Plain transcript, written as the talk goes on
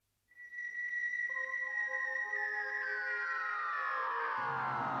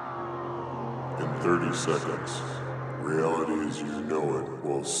30 seconds, reality as you know it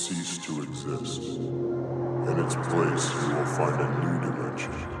will cease to exist. In its place, you will find a new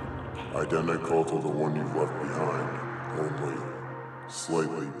dimension, identical to the one you've left behind, only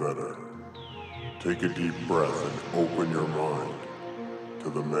slightly better. Take a deep breath and open your mind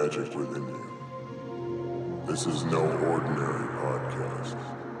to the magic within you. This is no ordinary podcast.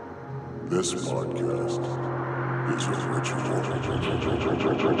 This podcast is a ritual. 1, 2, 3.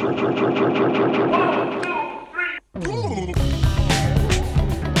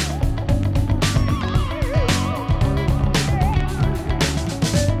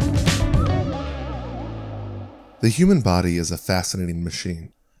 The human body is a fascinating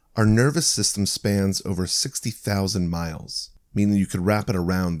machine. Our nervous system spans over 60,000 miles, meaning you could wrap it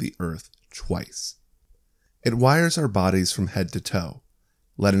around the Earth twice. It wires our bodies from head to toe,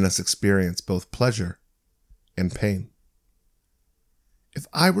 letting us experience both pleasure and pain. If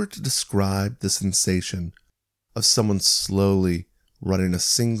I were to describe the sensation of someone slowly running a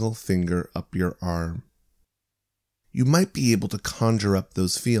single finger up your arm, you might be able to conjure up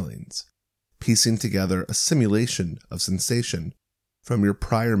those feelings, piecing together a simulation of sensation from your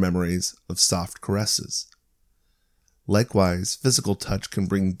prior memories of soft caresses. Likewise, physical touch can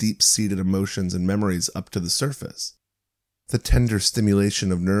bring deep-seated emotions and memories up to the surface. The tender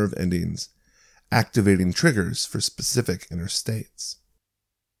stimulation of nerve endings, activating triggers for specific inner states.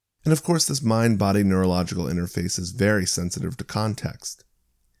 And of course, this mind-body neurological interface is very sensitive to context.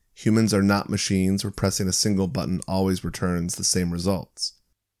 Humans are not machines where pressing a single button always returns the same results.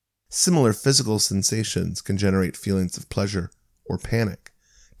 Similar physical sensations can generate feelings of pleasure or panic,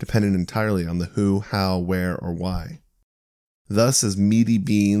 depending entirely on the who, how, where, or why. Thus, as meaty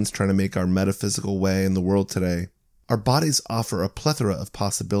beings trying to make our metaphysical way in the world today, our bodies offer a plethora of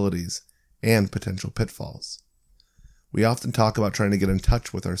possibilities and potential pitfalls. We often talk about trying to get in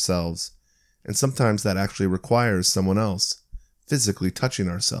touch with ourselves, and sometimes that actually requires someone else physically touching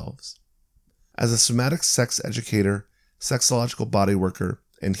ourselves. As a somatic sex educator, sexological body worker,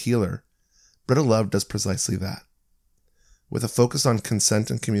 and healer, Britta Love does precisely that. With a focus on consent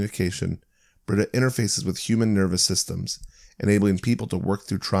and communication, Britta interfaces with human nervous systems, enabling people to work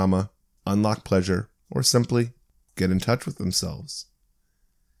through trauma, unlock pleasure, or simply get in touch with themselves.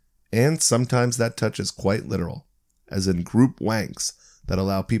 And sometimes that touch is quite literal, as in group wanks that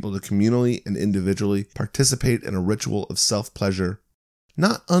allow people to communally and individually participate in a ritual of self-pleasure,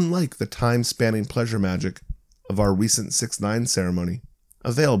 not unlike the time-spanning pleasure magic of our recent 6ix9ine ceremony,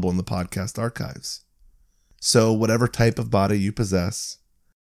 available in the podcast archives. So whatever type of body you possess,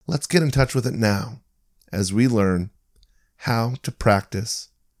 let's get in touch with it now as we learn how to practice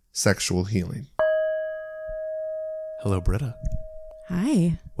sexual healing. Hello, Britta.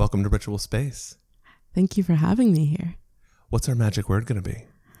 Hi. Welcome to Ritual Space. Thank you for having me here. What's our magic word going to be?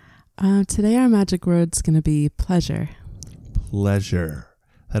 Today our magic word's going to be pleasure. Pleasure.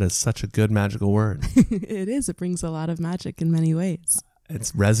 That is such a good magical word. It is. It brings a lot of magic in many ways.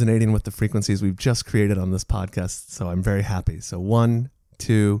 It's resonating with the frequencies we've just created on this podcast, so I'm very happy. So 1,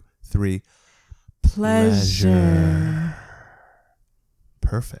 2, 3. Pleasure.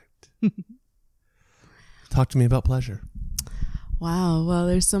 Perfect. Talk to me about pleasure. Wow. Well,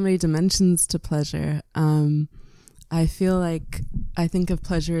 there's so many dimensions to pleasure. I feel like I think of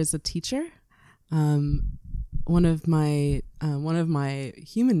pleasure as a teacher. One of my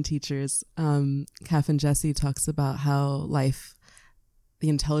human teachers, Kath and Jesse, talks about how the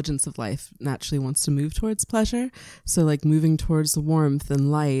intelligence of life naturally wants to move towards pleasure. So like moving towards warmth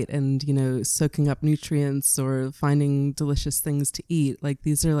and light and, soaking up nutrients or finding delicious things to eat. Like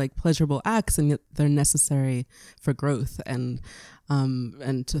these are like pleasurable acts, and yet they're necessary for growth and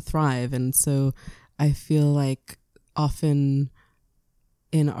to thrive. And so I feel like often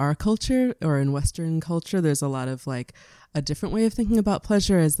in our culture or in Western culture, there's a lot of like a different way of thinking about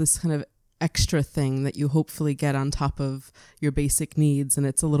pleasure as this kind of extra thing that you hopefully get on top of your basic needs. And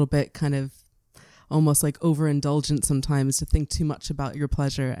it's a little bit kind of almost like overindulgent sometimes to think too much about your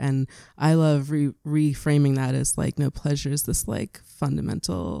pleasure. And I love reframing that as like, no, pleasure is this like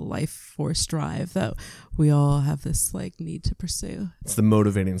fundamental life force drive that we all have this like need to pursue. It's the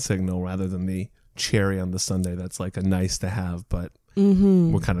motivating signal rather than the cherry on the sundae that's like a nice to have, but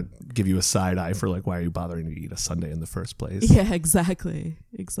we'll kind of give you a side eye for like, why are you bothering to eat a sundae in the first place? Yeah, exactly.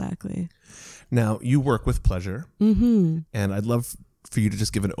 Now, you work with pleasure, and I'd love for you to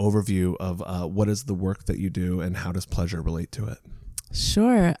just give an overview of what is the work that you do and how does pleasure relate to it?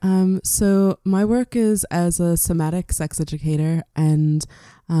 Sure. So my work is as a somatic sex educator, and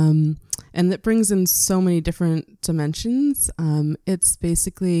And that brings in so many different dimensions. It's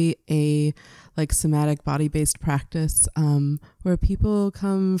basically a like somatic body-based practice where people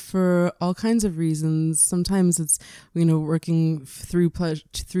come for all kinds of reasons. Sometimes it's, working through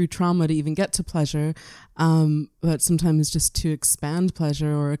through trauma to even get to pleasure, but sometimes just to expand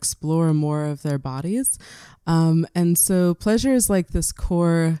pleasure or explore more of their bodies. And so pleasure is like this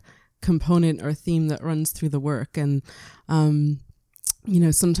core component or theme that runs through the work. And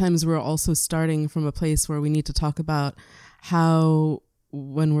sometimes we're also starting from a place where we need to talk about how,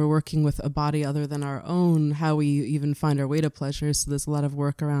 when we're working with a body other than our own, how we even find our way to pleasure. So there's a lot of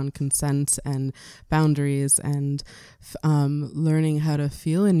work around consent and boundaries and learning how to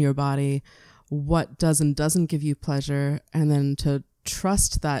feel in your body what does and doesn't give you pleasure, and then to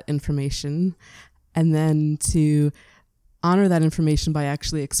trust that information, and then to honor that information by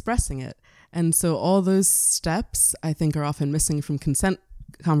actually expressing it. And so all those steps, I think, are often missing from consent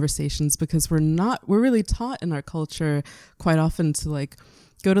conversations, because we're really taught in our culture quite often to like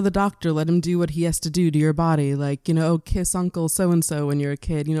go to the doctor, let him do what he has to do to your body, like, kiss uncle so-and-so when you're a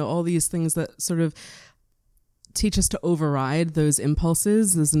kid, all these things that sort of teach us to override those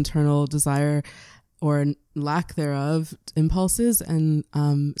impulses, those internal desire or lack thereof impulses. And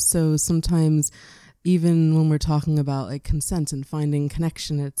so sometimes even when we're talking about like consent and finding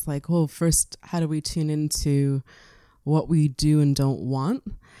connection, it's like, well, first, how do we tune into what we do and don't want?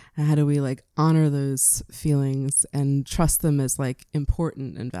 And how do we like honor those feelings and trust them as like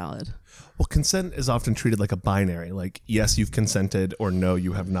important and valid? Well, consent is often treated like a binary, like, yes, you've consented, or no,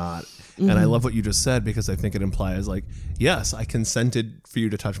 you have not. Mm-hmm. And I love what you just said, because I think it implies like, yes, I consented for you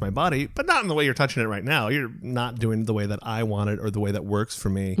to touch my body, but not in the way you're touching it right now. You're not doing it the way that I want it or the way that works for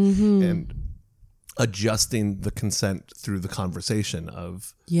me. Mm-hmm. And adjusting the consent through the conversation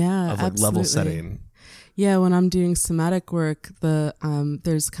of like level setting. Yeah, when I'm doing somatic work,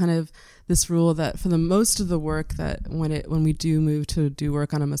 there's kind of this rule that for the most of the work, that when we do move to do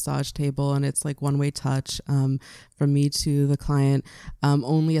work on a massage table and it's like one-way touch from me to the client,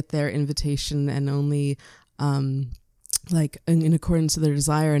 only at their invitation and only like in accordance to their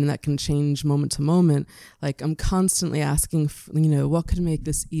desire, and that can change moment to moment. Like I'm constantly asking, what could make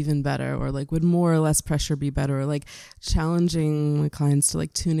this even better, or like would more or less pressure be better, or like challenging my clients to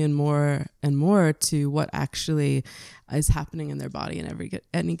like tune in more and more to what actually is happening in their body in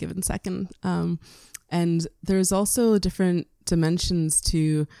any given second. And there's also different dimensions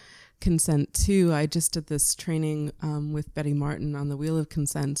to consent too. I just did this training with Betty Martin on the Wheel of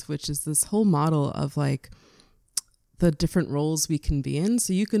Consent, which is this whole model of like the different roles we can be in.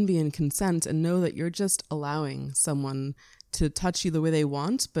 So you can be in consent and know that you're just allowing someone to touch you the way they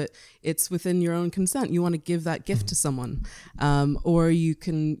want, but it's within your own consent. You want to give that gift to someone. Or you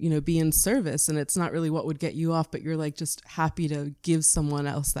can, be in service, and it's not really what would get you off, but you're like just happy to give someone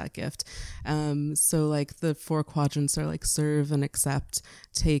else that gift. So like the 4 quadrants are like serve and accept,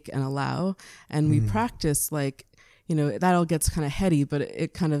 take and allow. And we practice like, that all gets kind of heady, but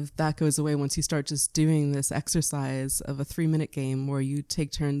that goes away once you start just doing this exercise of a 3-minute game where you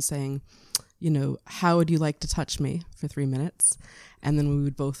take turns saying, how would you like to touch me for 3 minutes? And then we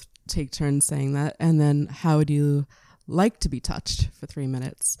would both take turns saying that. And then how would you like to be touched for 3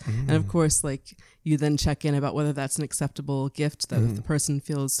 minutes? And of course, like you then check in about whether that's an acceptable gift that the person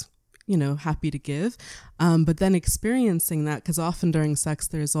feels happy to give. But then experiencing that, because often during sex,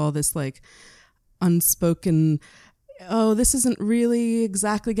 there's all this like unspoken, oh, this isn't really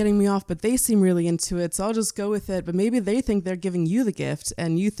exactly getting me off, but they seem really into it, so I'll just go with it. But maybe they think they're giving you the gift,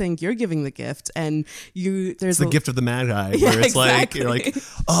 and you think you're giving the gift, and it's the gift of the magi, where it's like, you're like,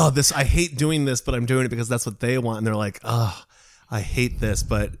 oh, I hate doing this, but I'm doing it because that's what they want. And they're like, oh, I hate this,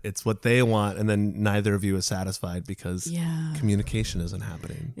 but it's what they want. And then neither of you is satisfied because communication isn't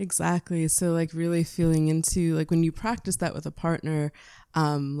happening. Exactly. So like really feeling into like when you practice that with a partner,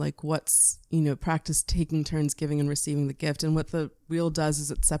 like what's, practice taking turns giving and receiving the gift. And what the wheel does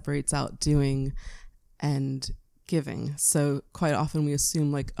is it separates out doing and giving. So quite often we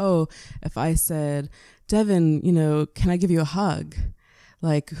assume like, oh, if I said, Devin, can I give you a hug?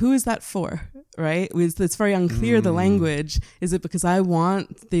 Like, who is that for, right? It's very unclear, the language. Is it because I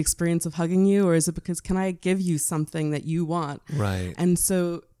want the experience of hugging you, or is it because can I give you something that you want? Right. And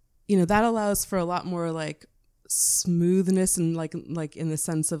so, that allows for a lot more like smoothness and like in the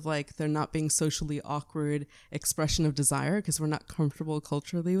sense of like there not being socially awkward expression of desire, because we're not comfortable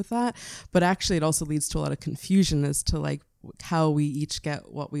culturally with that. But actually it also leads to a lot of confusion as to like how we each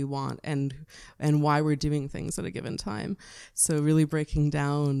get what we want and why we're doing things at a given time. So really breaking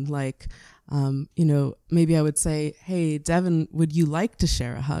down like maybe I would say, hey, Devin, would you like to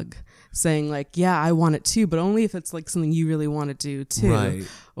share a hug? Saying like, yeah, I want it too, but only if it's like something you really want to do too. Right.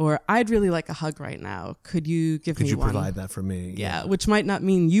 Or I'd really like a hug right now. Could you give me one? Could you provide that for me? Yeah, which might not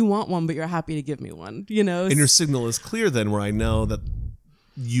mean you want one, but you're happy to give me one, And your signal is clear then, where I know that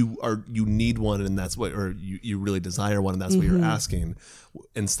you need one, and that's what, or you really desire one, and that's what you're asking,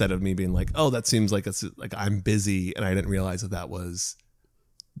 instead of me being like, oh, that seems like it's like I'm busy, and I didn't realize that was,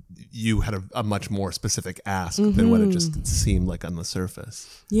 you had a much more specific ask than what it just seemed like on the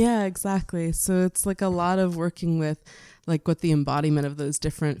surface. Yeah, exactly. So it's like a lot of working with like what the embodiment of those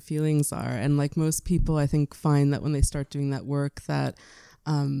different feelings are. And like most people, I think, find that when they start doing that work that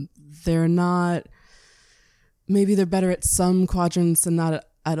they're not, maybe they're better at some quadrants and not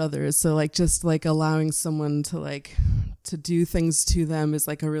at others. So like just like allowing someone to like to do things to them is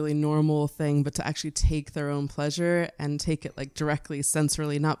like a really normal thing, but to actually take their own pleasure and take it like directly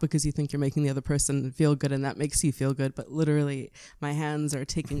sensorily, not because you think you're making the other person feel good and that makes you feel good, but literally my hands are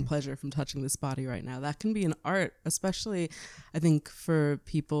taking pleasure from touching this body right now. That can be an art, especially I think for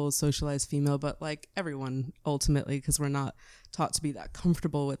people socialized female, but like everyone ultimately, because we're not taught to be that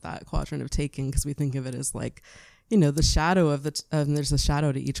comfortable with that quadrant of taking, because we think of it as like, the shadow of there's a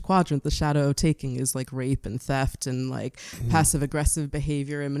shadow to each quadrant. The shadow of taking is like rape and theft and like passive aggressive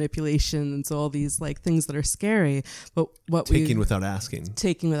behavior and manipulation. And so all these like things that are scary, but taking without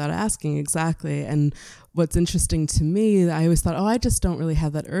asking, exactly. And what's interesting to me, I always thought, I just don't really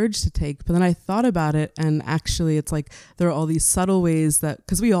have that urge to take. But then I thought about it, and actually it's like there are all these subtle ways that,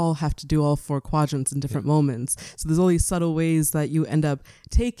 because we all have to do all 4 quadrants in different moments. So there's all these subtle ways that you end up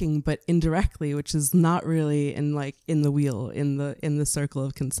taking, but indirectly, which is not really in the wheel, in the circle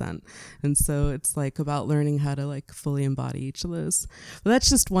of consent. And so it's like about learning how to like fully embody each of those. But that's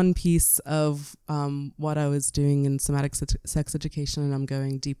just one piece of what I was doing in somatic sex education, and I'm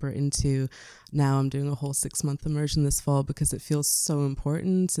going deeper into now. I'm doing a whole 6-month immersion this fall because it feels so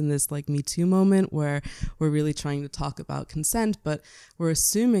important in this like Me Too moment where we're really trying to talk about consent, but we're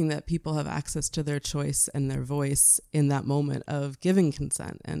assuming that people have access to their choice and their voice in that moment of giving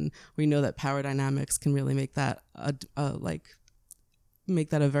consent. And we know that power dynamics can really make that a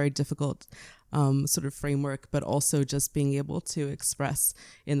very difficult sort of framework, but also just being able to express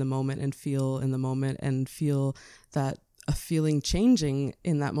in the moment and feel in the moment and feel that a feeling changing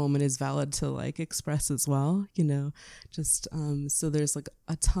in that moment is valid to like express as well, just so there's like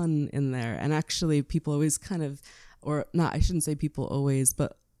a ton in there. And actually people always kind of, or not, I shouldn't say people always,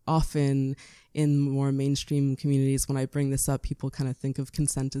 but often in more mainstream communities, when I bring this up, people kind of think of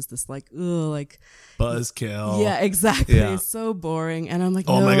consent as this like, like buzzkill. Yeah, exactly. Yeah. It's so boring. And I'm like,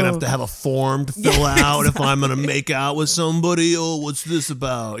 am I gonna have to have a form to fill out if I'm gonna make out with somebody? Oh, what's this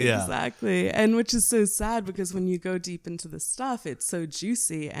about? Yeah, exactly. And which is so sad, because when you go deep into the stuff, it's so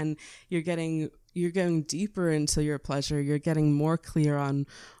juicy, and you're going deeper into your pleasure. You're getting more clear on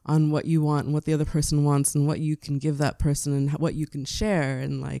what you want and what the other person wants and what you can give that person and what you can share.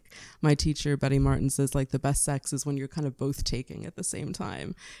 And like my teacher, Betty Martin, says like the best sex is when you're kind of both taking at the same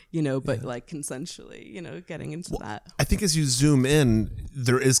time, but like consensually, getting into that. I think as you zoom in,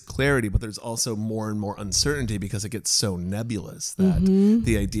 there is clarity, but there's also more and more uncertainty because it gets so nebulous that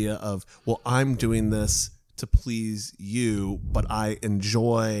the idea of, well, I'm doing this to please you, but I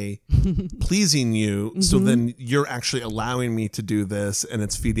enjoy pleasing you. So then you're actually allowing me to do this, and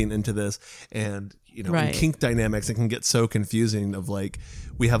it's feeding into this. And, in kink dynamics, it can get so confusing of like,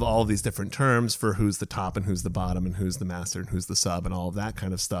 we have all these different terms for who's the top and who's the bottom and who's the master and who's the sub and all of that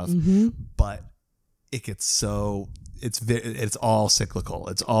kind of stuff. But it gets so, it's all cyclical.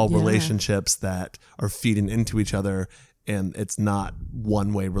 It's all relationships that are feeding into each other. And it's not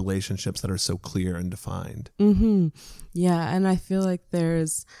one-way relationships that are so clear and defined. Yeah, and I feel like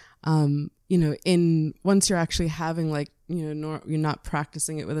there's, once you're actually having like, you're not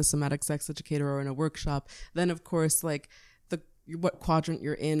practicing it with a somatic sex educator or in a workshop, then of course like what quadrant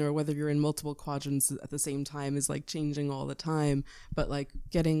you're in, or whether you're in multiple quadrants at the same time, is like changing all the time. But like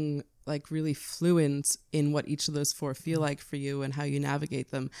getting like really fluent in what each of those 4 feel like for you and how you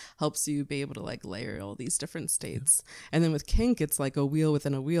navigate them helps you be able to like layer all these different states. And then with kink, it's like a wheel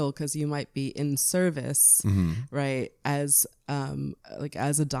within a wheel, because you might be in service, right, as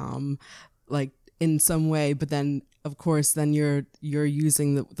as a dom, like in some way, but then of course then you're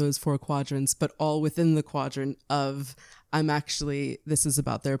using those 4 quadrants, but all within the quadrant of this is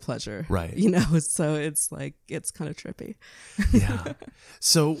about their pleasure, right? So it's like, it's kind of trippy. Yeah.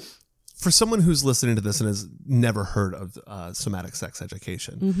 So for someone who's listening to this and has never heard of somatic sex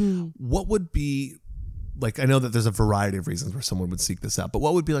education, what would be like, I know that there's a variety of reasons where someone would seek this out, but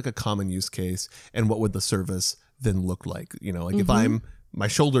what would be like a common use case, and what would the service then look like? If I'm my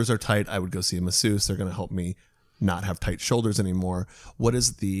shoulders are tight, I would go see a masseuse. They're going to help me not have tight shoulders anymore.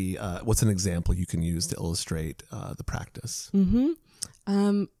 What's an example you can use to illustrate the practice? Mm-hmm.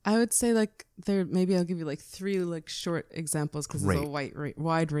 I would say like maybe I'll give you like 3 like short examples because it's a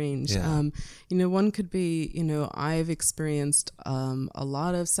wide range. Yeah. One could be, I've experienced a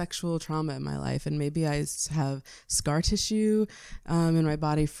lot of sexual trauma in my life, and maybe I have scar tissue in my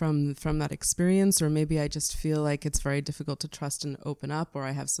body from that experience, or maybe I just feel like it's very difficult to trust and open up, or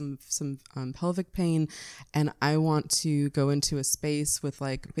I have some pelvic pain, and I want to go into a space with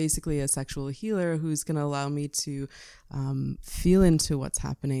like basically a sexual healer who's going to allow me to feel into what's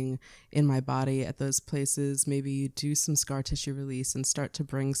happening in my body at those places, maybe do some scar tissue release and start to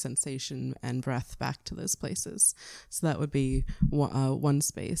bring sensation and breath back to those places. So that would be one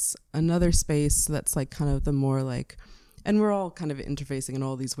space. Another space that's like kind of the more like, and we're all kind of interfacing in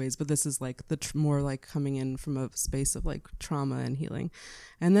all these ways, but this is like the more like coming in from a space of like trauma and healing.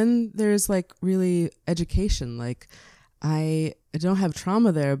 And then there's like really education. Like I don't have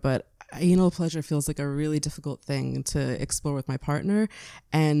trauma there, but anal pleasure feels like a really difficult thing to explore with my partner,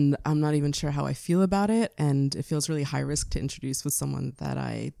 and I'm not even sure how I feel about it, and it feels really high risk to introduce with someone that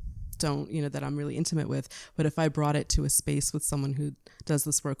I don't, that I'm really intimate with. But if I brought it to a space with someone who does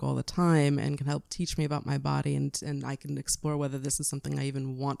this work all the time and can help teach me about my body, and I can explore whether this is something I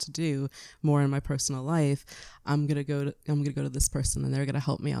even want to do more in my personal life, I'm gonna go to this person, and they're gonna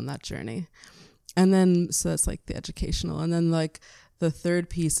help me on that journey. And then so that's like the educational, and then like the third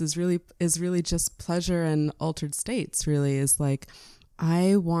piece is really just pleasure and altered states. Really is like,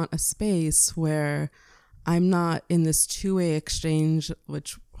 I want a space where I'm not in this 2-way exchange,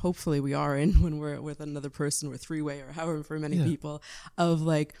 which hopefully we are in when we're with another person, or 3-way, or however for many people, of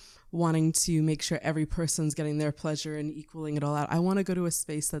like wanting to make sure every person's getting their pleasure and equaling it all out. I want to go to a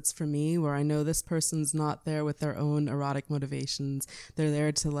space that's for me, where I know this person's not there with their own erotic motivations. They're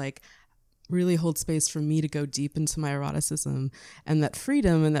there to like really hold space for me to go deep into my eroticism, and that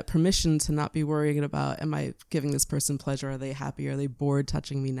freedom and that permission to not be worrying about, am I giving this person pleasure? Are they happy? Are they bored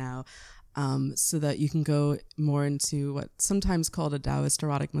touching me now? So that you can go more into what's sometimes called a Taoist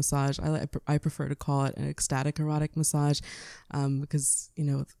erotic massage. I prefer to call it an ecstatic erotic massage, because,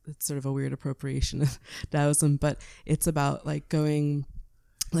 it's sort of a weird appropriation of Taoism, but it's about like going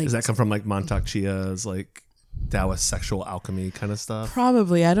like... Does that come from like Mantak Chia's like Taoist sexual alchemy kind of stuff?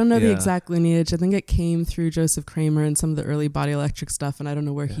 Probably. I don't know the exact lineage. I think it came through Joseph Kramer and some of the early body electric stuff, and I don't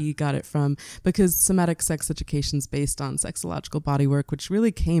know where he got it from, because somatic sex education is based on sexological body work, which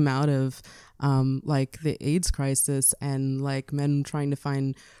really came out of like the AIDS crisis, and like men trying to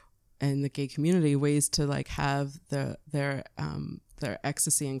find in the gay community ways to like have their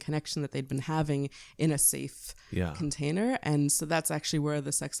ecstasy and connection that they'd been having in a safe container. And so that's actually where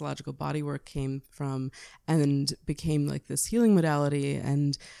the sexological bodywork came from and became like this healing modality.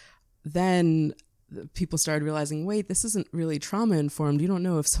 And then people started realizing, wait, this isn't really trauma informed. You don't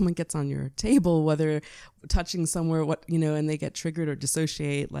know if someone gets on your table, whether touching somewhere, and they get triggered or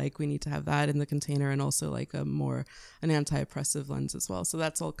dissociate, like we need to have that in the container, and also like an anti-oppressive lens as well. So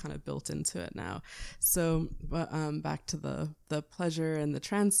that's all kind of built into it now. So back to the pleasure and the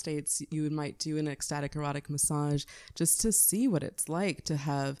trance states, you might do an ecstatic erotic massage just to see what it's like to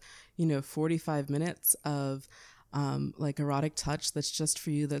have, 45 minutes of like erotic touch that's just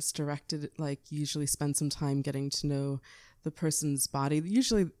for you, that's directed, like usually spend some time getting to know the person's body.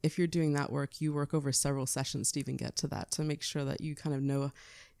 Usually if you're doing that work, you work over several sessions to even get to that, to make sure that you kind of know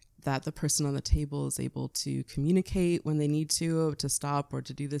that the person on the table is able to communicate when they need to stop or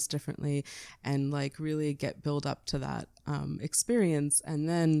to do this differently, and like really build up to that experience. And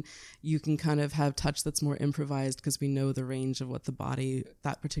then you can kind of have touch that's more improvised, because we know the range of what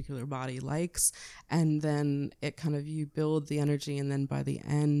that particular body likes. And then it kind of, you build the energy, and then by the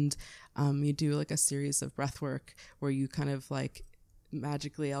end, you do like a series of breath work where you kind of like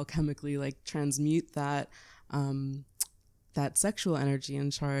magically, alchemically like transmute that sexual energy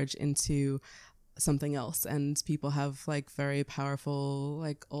and charge into something else. And people have like very powerful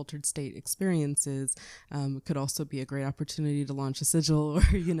like altered state experiences. It could also be a great opportunity to launch a sigil,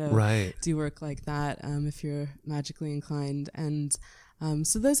 or do work like that if you're magically inclined. And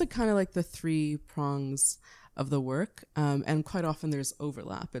so those are kind of like the 3 prongs of the work, and quite often there's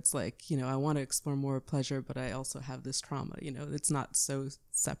overlap. It's like, I want to explore more pleasure, but I also have this trauma. It's not so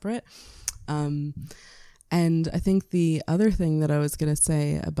separate. And I think the other thing that I was going to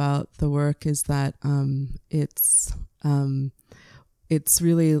say about the work is that it's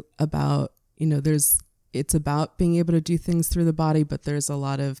really about, it's about being able to do things through the body, but there's a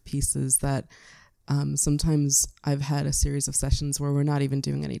lot of pieces that sometimes I've had a series of sessions where we're not even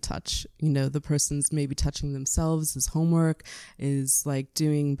doing any touch. The person's maybe touching themselves as homework, is like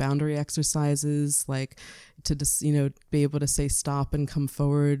doing boundary exercises, like to just, be able to say stop and come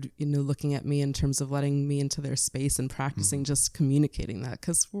forward, looking at me in terms of letting me into their space and practicing just communicating that.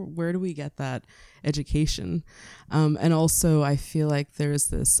 Because where do we get that education? And also I feel like there's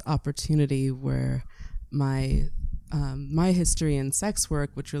this opportunity where my history in sex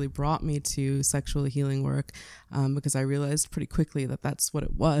work, which really brought me to sexual healing work, because I realized pretty quickly that that's what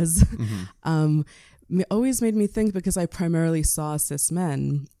it was, always made me think, because I primarily saw cis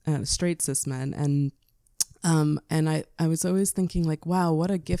men, straight cis men, and I was always thinking like, wow,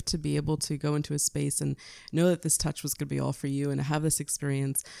 what a gift to be able to go into a space and know that this touch was going to be all for you and to have this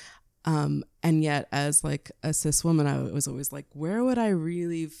experience. And yet as like a cis woman, I was always like, where would I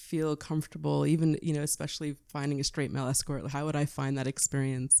really feel comfortable, even, especially finding a straight male escort, how would I find that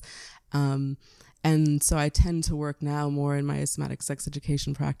experience? And so I tend to work now more in my somatic sex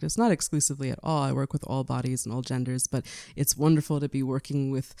education practice, not exclusively at all. I work with all bodies and all genders, but it's wonderful to be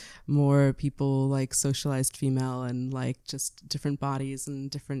working with more people like socialized female and like just different bodies and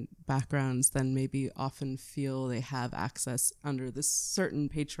different backgrounds than maybe often feel they have access under this certain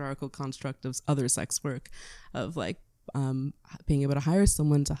patriarchal construct of other sex work, of like being able to hire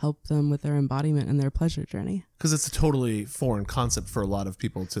someone to help them with their embodiment and their pleasure journey. Because it's a totally foreign concept for a lot of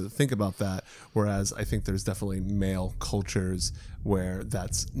people to think about that. Whereas I think there's definitely male cultures where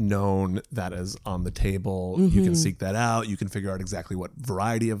that's known, that is on the table. You can seek that out. You can figure out exactly what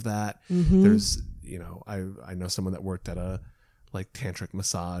variety of that. There's, I know someone that worked at a like tantric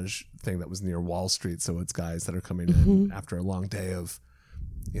massage thing that was near Wall Street. So it's guys that are coming in after a long day of,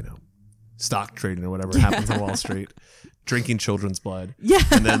 stock trading or whatever happens on Wall Street, drinking children's blood. Yeah.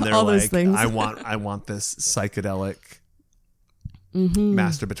 And then they're like, I want this psychedelic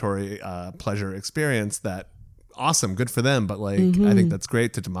masturbatory pleasure experience. That awesome, good for them. But like, I think that's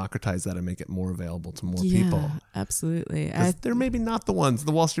great to democratize that and make it more available to more people. Absolutely. They're maybe not the ones,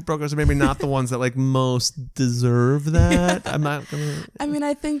 the Wall Street brokers are maybe not the ones that like most deserve that. I'm not gonna. I mean,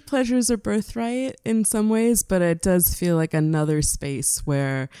 I think pleasures are birthright in some ways, but it does feel like another space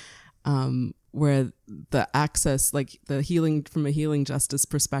where the access, like the healing, from a healing justice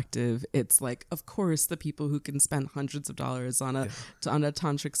perspective, it's like, of course, the people who can spend hundreds of dollars on a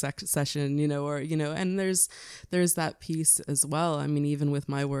tantric session, and there's that piece as well. I mean, even with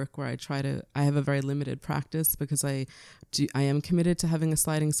my work where I have a very limited practice because I am committed to having a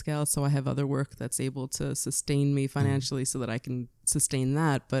sliding scale. So I have other work that's able to sustain me financially so that I can sustain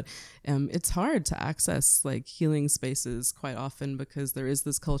that. But it's hard to access like healing spaces quite often because there is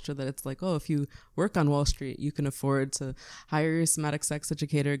this culture that it's like, oh, if you work on Wall Street, you can afford to hire your somatic sex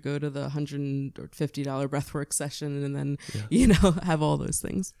educator, go to the $150 breathwork session, and then, have all those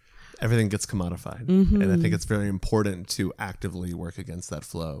things. Everything gets commodified. And I think it's very important to actively work against that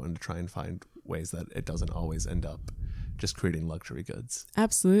flow and to try and find ways that it doesn't always end up just creating luxury goods.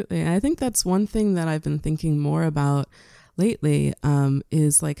 Absolutely. I think that's one thing that I've been thinking more about lately,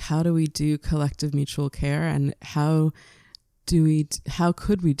 is like, how do we do collective mutual care, and how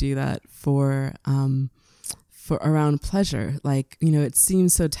could we do that for around pleasure? Like, it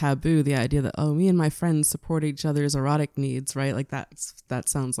seems so taboo, the idea that, oh, me and my friends support each other's erotic needs, right? Like that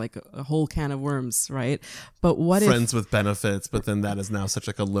sounds like a whole can of worms, right? But what friends with benefits, but then that is now such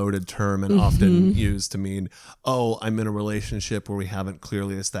like a loaded term and often used to mean, oh, I'm in a relationship where we haven't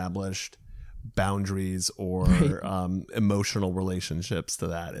clearly established boundaries or emotional relationships to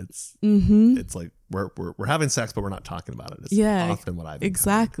that. It's like we're having sex, but we're not talking about it. It's often what I've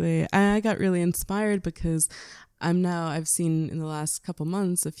exactly. I got really inspired because I've seen in the last couple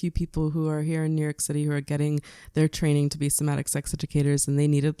months a few people who are here in New York City who are getting their training to be somatic sex educators, and they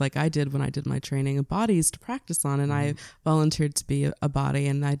needed, like I did when I did my training, bodies to practice on, and I volunteered to be a body,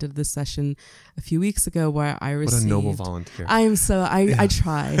 and I did this session a few weeks ago where I received. What a noble volunteer! I am so I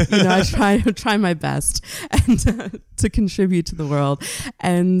try, I try my best and to contribute to the world.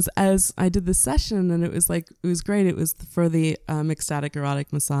 And as I did this session, and it was great. It was for the ecstatic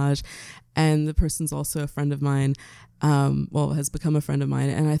erotic massage. And the person's also a friend of mine, has become a friend of mine.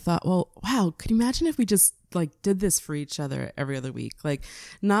 And I thought, well, wow, could you imagine if we just like did this for each other every other week? Like,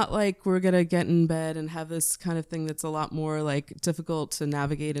 not like we're going to get in bed and have this kind of thing that's a lot more like difficult to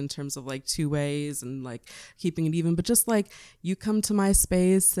navigate in terms of like two ways and like keeping it even, but just like you come to my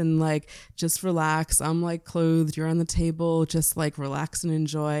space and like just relax. I'm like clothed, you're on the table, just like relax and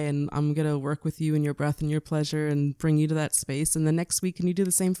enjoy. And I'm going to work with you and your breath and your pleasure and bring you to that space. And the next week, can you do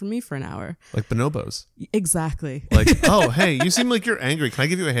the same for me for an hour? Like bonobos. Exactly. Like, oh, hey, you seem like you're angry. Can I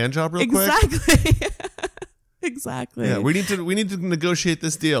give you a hand job real quick? Exactly. Exactly. Yeah, we need to negotiate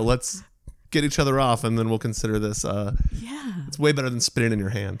this deal. Let's get each other off, and then we'll consider this. It's way better than spitting in your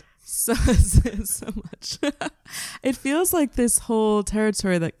hand. So much. It feels like this whole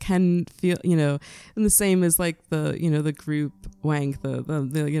territory that can feel, and the same as like the group wank,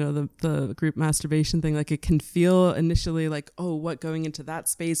 the group masturbation thing. Like it can feel initially like, oh, what, going into that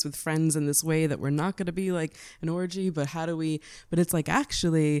space with friends in this way that we're not going to be like an orgy, but but it's like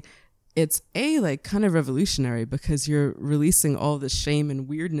actually it's like kind of revolutionary because you're releasing all the shame and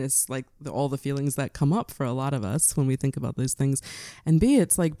weirdness, like all the feelings that come up for a lot of us when we think about those things. And B,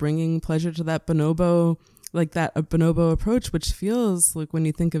 it's like bringing pleasure to that bonobo, like that a bonobo approach, which feels like when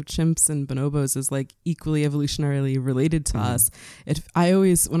you think of chimps and bonobos as like equally evolutionarily related to us. I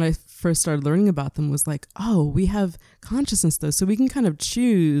always, when I first started learning about them, was like, oh, we have consciousness though, so we can kind of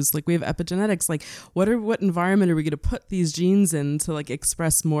choose, like we have epigenetics, like what environment are we going to put these genes in to like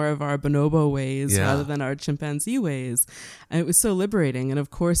express more of our bonobo ways rather than our chimpanzee ways. And it was so liberating. And of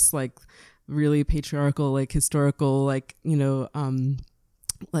course, like really patriarchal, like historical, like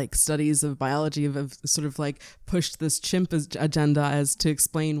like studies of biology have sort of like pushed this chimp agenda as to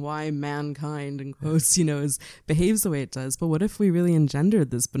explain why mankind, in quotes, behaves the way it does. But what if we really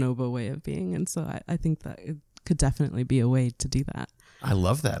engendered this bonobo way of being? And so I think that it could definitely be a way to do that. I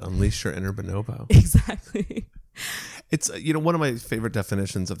love that. Unleash your inner bonobo. Exactly. It's, one of my favorite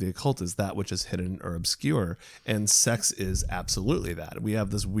definitions of the occult is that which is hidden or obscure. And sex is absolutely that. We have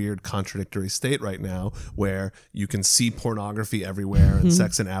this weird contradictory state right now where you can see pornography everywhere and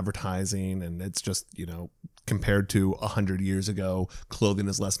sex in advertising. And it's just, compared to 100 years ago, clothing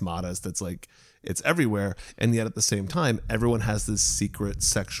is less modest. It's like, it's everywhere. And yet at the same time, everyone has this secret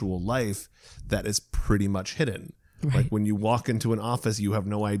sexual life that is pretty much hidden. Right. Like when you walk into an office, you have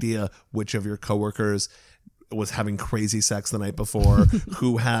no idea which of your coworkers was having crazy sex the night before,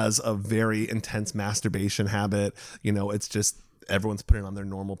 who has a very intense masturbation habit. It's just everyone's putting on their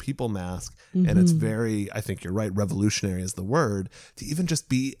normal people mask. And it's very, I think you're right, revolutionary is the word, to even just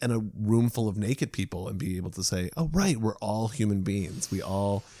be in a room full of naked people and be able to say, oh, right, we're all human beings. We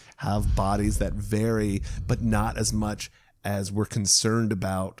all have bodies that vary, but not as much as we're concerned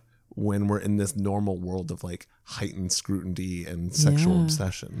about when we're in this normal world of like heightened scrutiny and sexual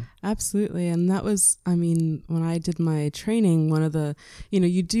obsession. Absolutely. And that was, when I did my training, one of the,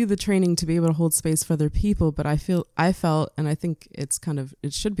 you do the training to be able to hold space for other people, but I felt, and I think it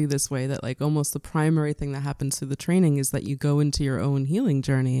should be this way, that like almost the primary thing that happens through the training is that you go into your own healing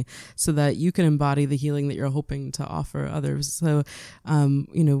journey so that you can embody the healing that you're hoping to offer others. So,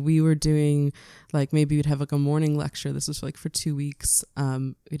 we were doing like, maybe we'd have like a morning lecture. This was like for 2 weeks.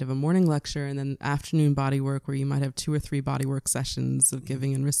 We'd have a morning lecture and then afternoon body work where you might have 2 or 3 body work sessions of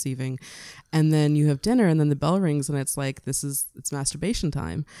giving and receiving. And then you have dinner and then the bell rings and it's like, it's masturbation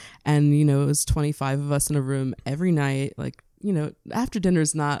time. And, it was 25 of us in a room every night, like, after dinner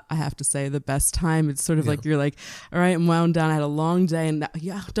is not, I have to say, the best time. It's sort of like, you're like, all right, I'm wound down. I had a long day and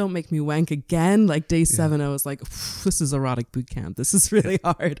don't make me wank again. Like day 7, I was like, this is erotic boot camp. This is really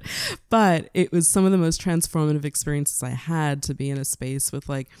hard. But it was some of the most transformative experiences I had to be in a space with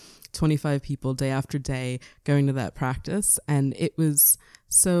like 25 people day after day going to that practice. And it was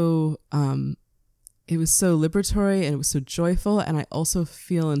so, liberatory and it was so joyful. And I also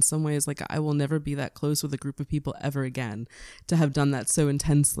feel in some ways like I will never be that close with a group of people ever again to have done that so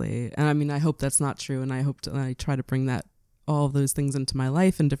intensely. And I hope that's not true. And I try to bring all of those things into my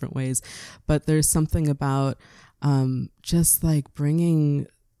life in different ways. But there's something about just like bringing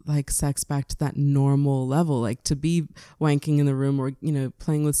like sex back to that normal level, like to be wanking in the room or,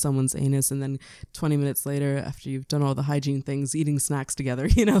 playing with someone's anus and then 20 minutes later after you've done all the hygiene things, eating snacks together,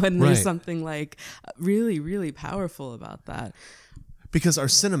 and there's something like really, really powerful about that. Because our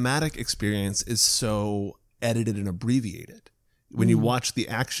cinematic experience is so edited and abbreviated. When you watch the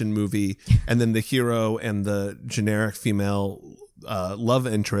action movie and then the hero and the generic female love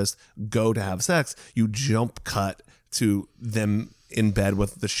interest go to have sex, you jump cut to them in bed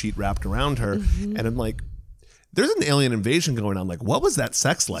with the sheet wrapped around her. And I'm like, there's an alien invasion going on. Like, what was that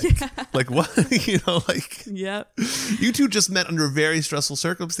sex like? Like, what, Yep. You two just met under very stressful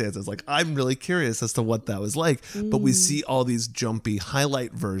circumstances. Like, I'm really curious as to what that was like. But we see all these jumpy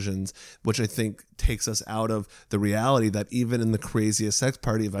highlight versions, which I think takes us out of the reality that even in the craziest sex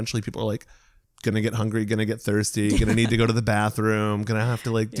party, eventually people are like, gonna get hungry, gonna get thirsty, gonna need to go to the bathroom, gonna have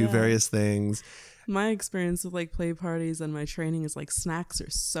to like do various things. My experience with like play parties and my training is like snacks are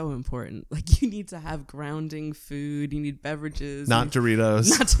so important. Like you need to have grounding food. You need beverages. Not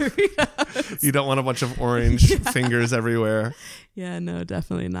Doritos. Not Doritos. You don't want a bunch of orange fingers everywhere. Yeah, no,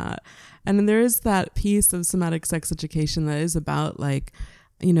 definitely not. And then there is that piece of somatic sex education that is about like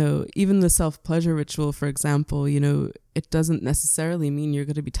even the self-pleasure ritual, for example, it doesn't necessarily mean you're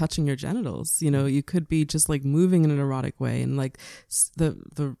going to be touching your genitals. You could be just like moving in an erotic way, and like the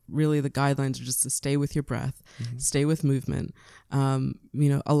guidelines are just to stay with your breath, stay with movement,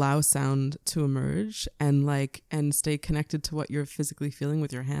 allow sound to emerge, and stay connected to what you're physically feeling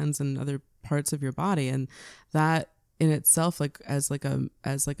with your hands and other parts of your body. And that in itself, like as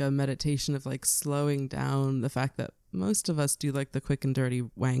a meditation of like slowing down the fact that most of us do like the quick and dirty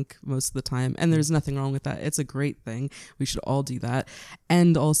wank most of the time, and there's nothing wrong with that. It's a great thing. We should all do that.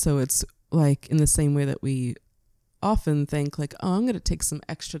 And also it's like in the same way that we often think like, oh, I'm going to take some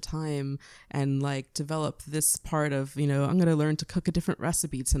extra time and like develop this part of, I'm going to learn to cook a different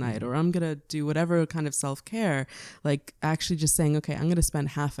recipe tonight, or I'm going to do whatever kind of self-care, like actually just saying, okay, I'm going to spend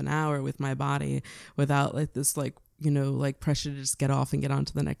half an hour with my body without like this, like, like pressure to just get off and get on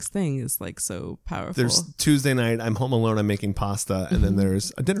to the next thing is like so powerful. There's Tuesday night, I'm home alone, I'm making pasta, and then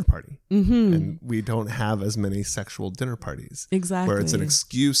there's a dinner party. And we don't have as many sexual dinner parties. Exactly. Where it's an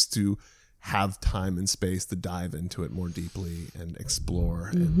excuse to have time and space to dive into it more deeply and explore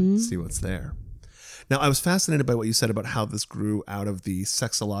and see what's there. Now, I was fascinated by what you said about how this grew out of the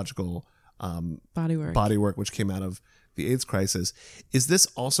sexological body work, which came out of the AIDS crisis. Is this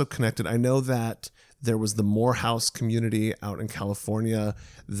also connected? I know that there was the Morehouse community out in California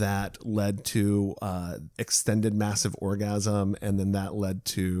that led to extended massive orgasm, and then that led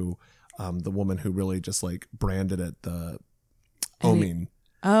to the woman who really just like branded it the Oming.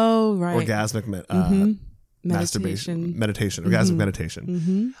 Oh, right. Orgasmic masturbation, meditation, orgasmic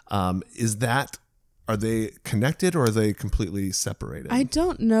meditation. Are they connected or are they completely separated? I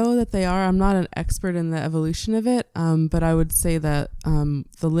don't know that they are. I'm not an expert in the evolution of it, but I would say that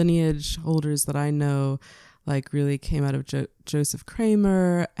the lineage holders that I know like really came out of Joseph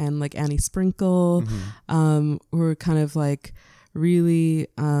Kramer and like Annie Sprinkle, were kind of like really,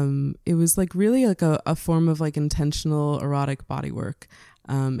 it was like really like a form of like intentional erotic body work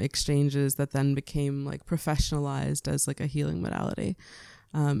exchanges that then became like professionalized as like a healing modality.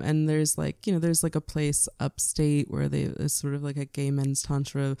 And there's like, there's like a place upstate where it's sort of like a gay men's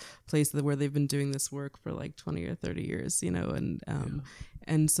tantra place where they've been doing this work for like 20 or 30 years,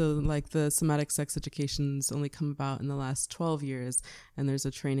 and so like the somatic sex education's only come about in the last 12 years. And there's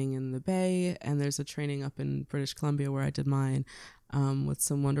a training in the Bay, and there's a training up in British Columbia where I did mine, with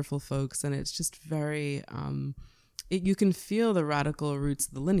some wonderful folks. And it's just very, you can feel the radical roots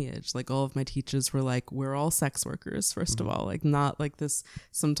of the lineage. Like all of my teachers were like, we're all sex workers, first of all, like not like this.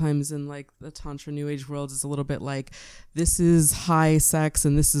 Sometimes in like the Tantra New Age world is a little bit like, this is high sex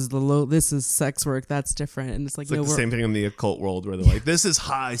and this is this is sex work. That's different. And it's like, the same thing in the occult world where they're like, this is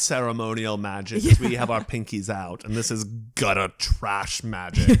high ceremonial magic. Yeah. We have our pinkies out, and this is gutter trash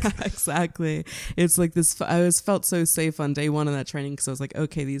magic. Yeah, exactly. It's like this. I felt so safe on day one of that training because I was like,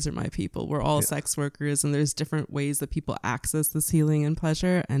 okay, these are my people. We're all sex workers, and there's different ways that people access this healing and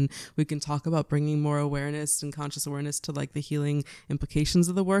pleasure, and we can talk about bringing more awareness and conscious awareness to like the healing implications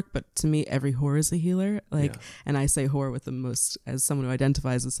of the work. But to me, every whore is a healer, and I say whore with the most, as someone who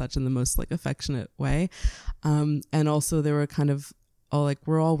identifies as such, in the most like affectionate way. And also there were kind of all like,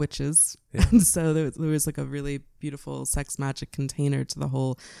 we're all witches. Yeah. And so there was like a really beautiful sex magic container to the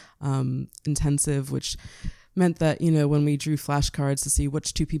whole intensive, which meant that, when we drew flashcards to see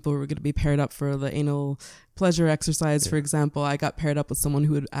which two people were going to be paired up for the anal pleasure exercise, for example, I got paired up with someone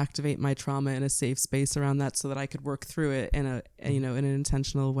who would activate my trauma in a safe space around that so that I could work through it in in an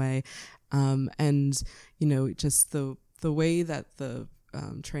intentional way. And, just the way that the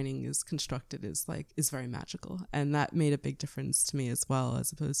training is constructed is very magical, and that made a big difference to me as well,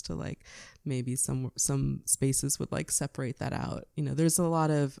 as opposed to like maybe some spaces would like separate that out. There's a lot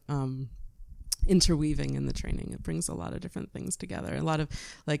of interweaving in the training. It brings a lot of different things together, a lot of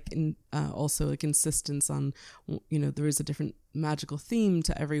also like insistence on, there is a different magical theme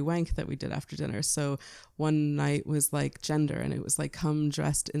to every wank that we did after dinner. So one night was like gender, and it was like, come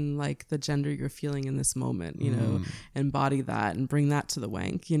dressed in like the gender you're feeling in this moment, embody that and bring that to the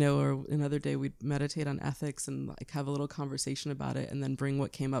wank, or another day we'd meditate on ethics and like have a little conversation about it and then bring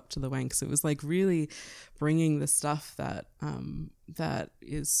what came up to the wank. So it was like really bringing the stuff that that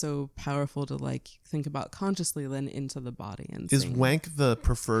is so powerful to like think about consciously then into the body. And is wank the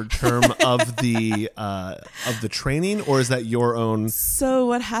preferred term of the training, or is that your own? So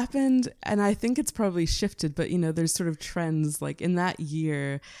what happened, and I think it's probably shifted, but there's sort of trends. Like in that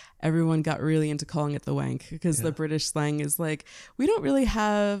year, everyone got really into calling it the wank because the British slang is like, we don't really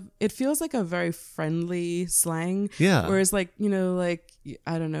have, it feels like a very friendly slang. Yeah. Whereas like,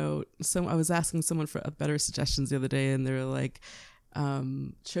 I don't know. So I was asking someone for better suggestions the other day, and they were like,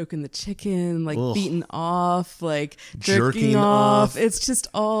 choking the chicken, like Ugh. beating off, like jerking off. It's just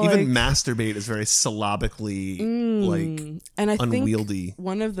all Even like, masturbate is very syllabically like and I unwieldy. think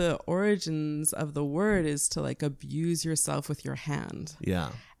one of the origins of the word is to like abuse yourself with your hand. Yeah.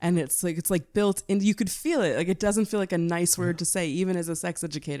 And it's like built in. You could feel it. Like it doesn't feel like a nice word to say. Even as a sex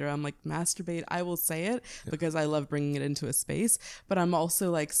educator, I'm like, masturbate. I will say it because I love bringing it into a space. But I'm also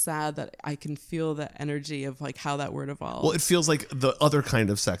like sad that I can feel the energy of like how that word evolved. Well, it feels like the other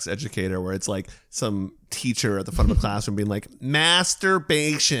kind of sex educator where it's like some teacher at the front of a classroom being like,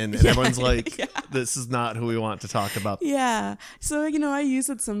 masturbation. And everyone's like, this is not who we want to talk about. Yeah. So, I use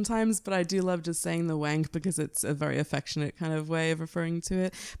it sometimes, but I do love just saying the wank because it's a very affectionate kind of way of referring to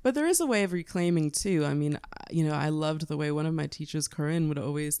it. But there is a way of reclaiming too. I mean, I loved the way one of my teachers, Corinne, would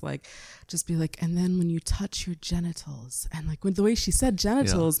always like just be like, and then when you touch your genitals, and like when the way she said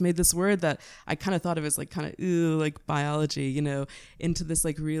genitals made this word that I kind of thought of as like kind of like biology, into this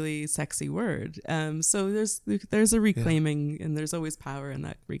like really sexy word. So there's a reclaiming, and there's always power in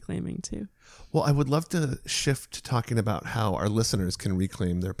that reclaiming too. Well, I would love to shift to talking about how our listeners can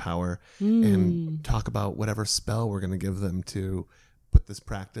reclaim their power and talk about whatever spell we're going to give them to put this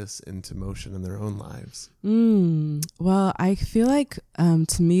practice into motion in their own lives. Well, I feel like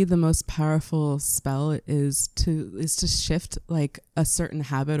to me the most powerful spell is to shift like a certain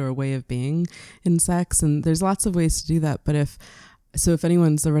habit or way of being in sex, and there's lots of ways to do that. But if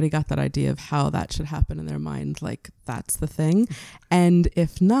anyone's already got that idea of how that should happen in their mind, like that's the thing. And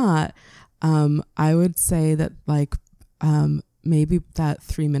if not, I would say that like maybe that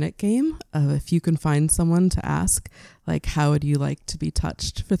 3-minute game, if you can find someone to ask, like, how would you like to be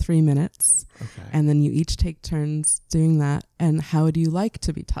touched for 3 minutes? Okay. And then you each take turns doing that. And how would you like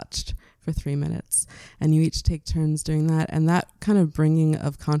to be touched for 3 minutes? And you each take turns doing that. And that kind of bringing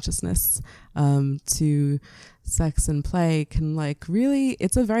of consciousness to sex and play can like really,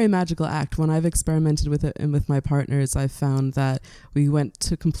 it's a very magical act. When I've experimented with it and with my partners, I've found that we went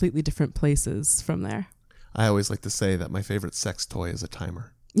to completely different places from there. I always like to say that my favorite sex toy is a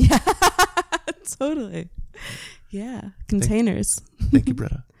timer. Yeah, totally. Yeah, containers. Thank you,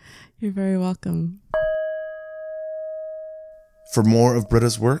 Britta. You're very welcome. For more of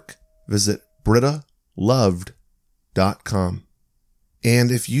Britta's work, visit brittaloved.com.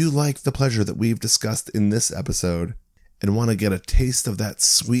 And if you like the pleasure that we've discussed in this episode and want to get a taste of that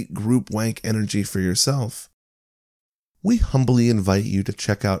sweet group wank energy for yourself, we humbly invite you to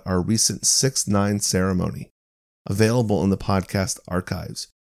check out our recent 6-9 ceremony, available in the podcast archives,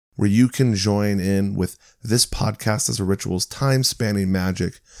 where you can join in with this podcast as a ritual's time-spanning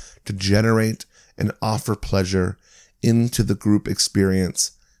magic to generate and offer pleasure into the group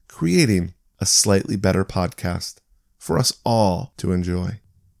experience, creating a slightly better podcast for us all to enjoy.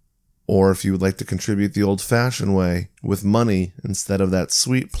 Or if you would like to contribute the old-fashioned way with money instead of that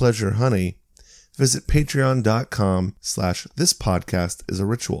sweet pleasure honey, visit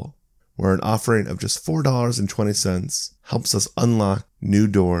patreon.com/thispodcastisaritual, where an offering of just $4.20 helps us unlock new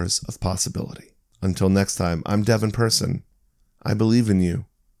doors of possibility. Until next time, I'm Devin Person. I believe in you.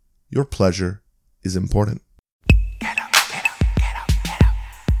 Your pleasure is important.